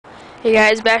Hey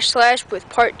guys, Bash Slash with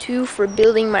part 2 for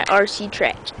building my RC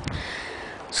track.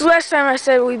 So last time I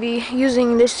said we'd be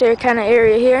using this kind of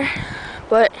area here,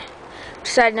 but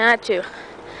decided not to.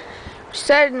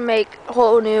 Decided to make a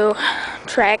whole new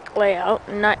track layout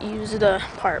and not use the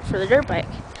part for the dirt bike.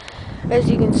 As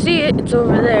you can see it's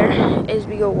over there as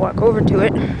we go walk over to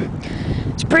it.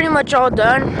 It's pretty much all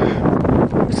done.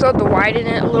 We still have to widen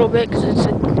it a little bit because it's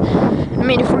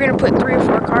if we're going to put 3 or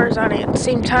 4 cars on it at the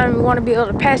same time, we want to be able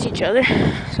to pass each other.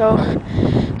 So,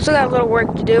 still got a little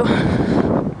work to do.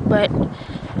 But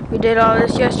we did all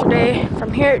this yesterday.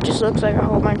 From here, it just looks like a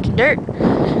whole bunch of dirt.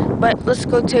 But let's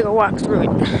go take a walk through it.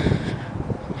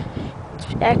 It's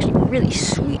actually a really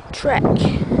sweet track.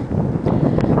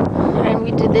 And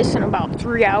we did this in about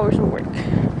 3 hours of work.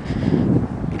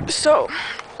 So,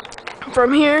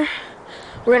 from here,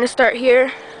 we're going to start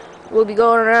here. We'll be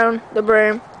going around the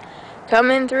berm. Come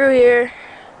in through here,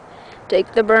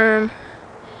 take the berm,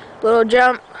 little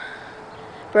jump,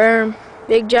 berm,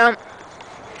 big jump.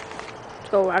 Let's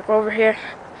go walk over here,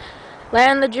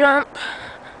 land the jump,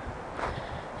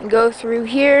 and go through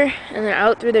here, and then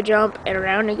out through the jump and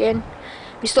around again.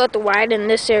 We still have to widen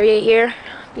this area here,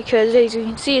 because as you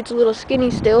can see it's a little skinny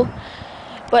still,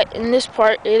 but in this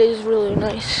part it is really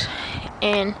nice,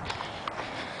 and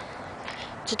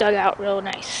it's dug out real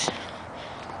nice.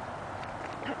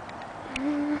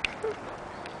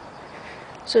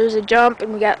 So there's a jump,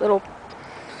 and we got little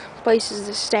places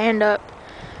to stand up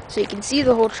so you can see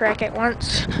the whole track at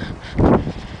once.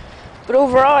 But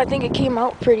overall, I think it came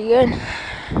out pretty good.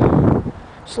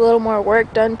 Just a little more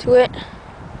work done to it.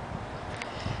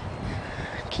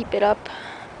 Keep it up.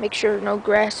 Make sure no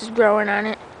grass is growing on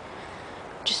it.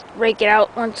 Just rake it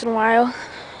out once in a while.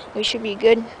 We should be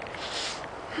good.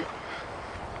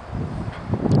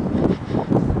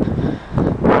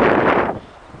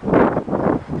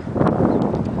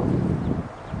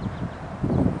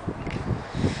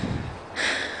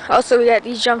 Also, we got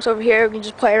these jumps over here we can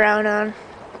just play around on,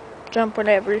 jump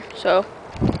whenever. So,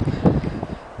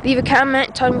 leave a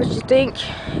comment, tell me what you think,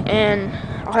 and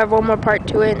I'll have one more part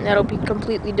to it, and that'll be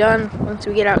completely done once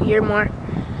we get out here more.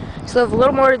 Still have a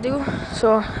little more to do,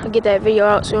 so I'll get that video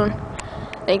out soon.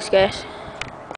 Thanks, guys.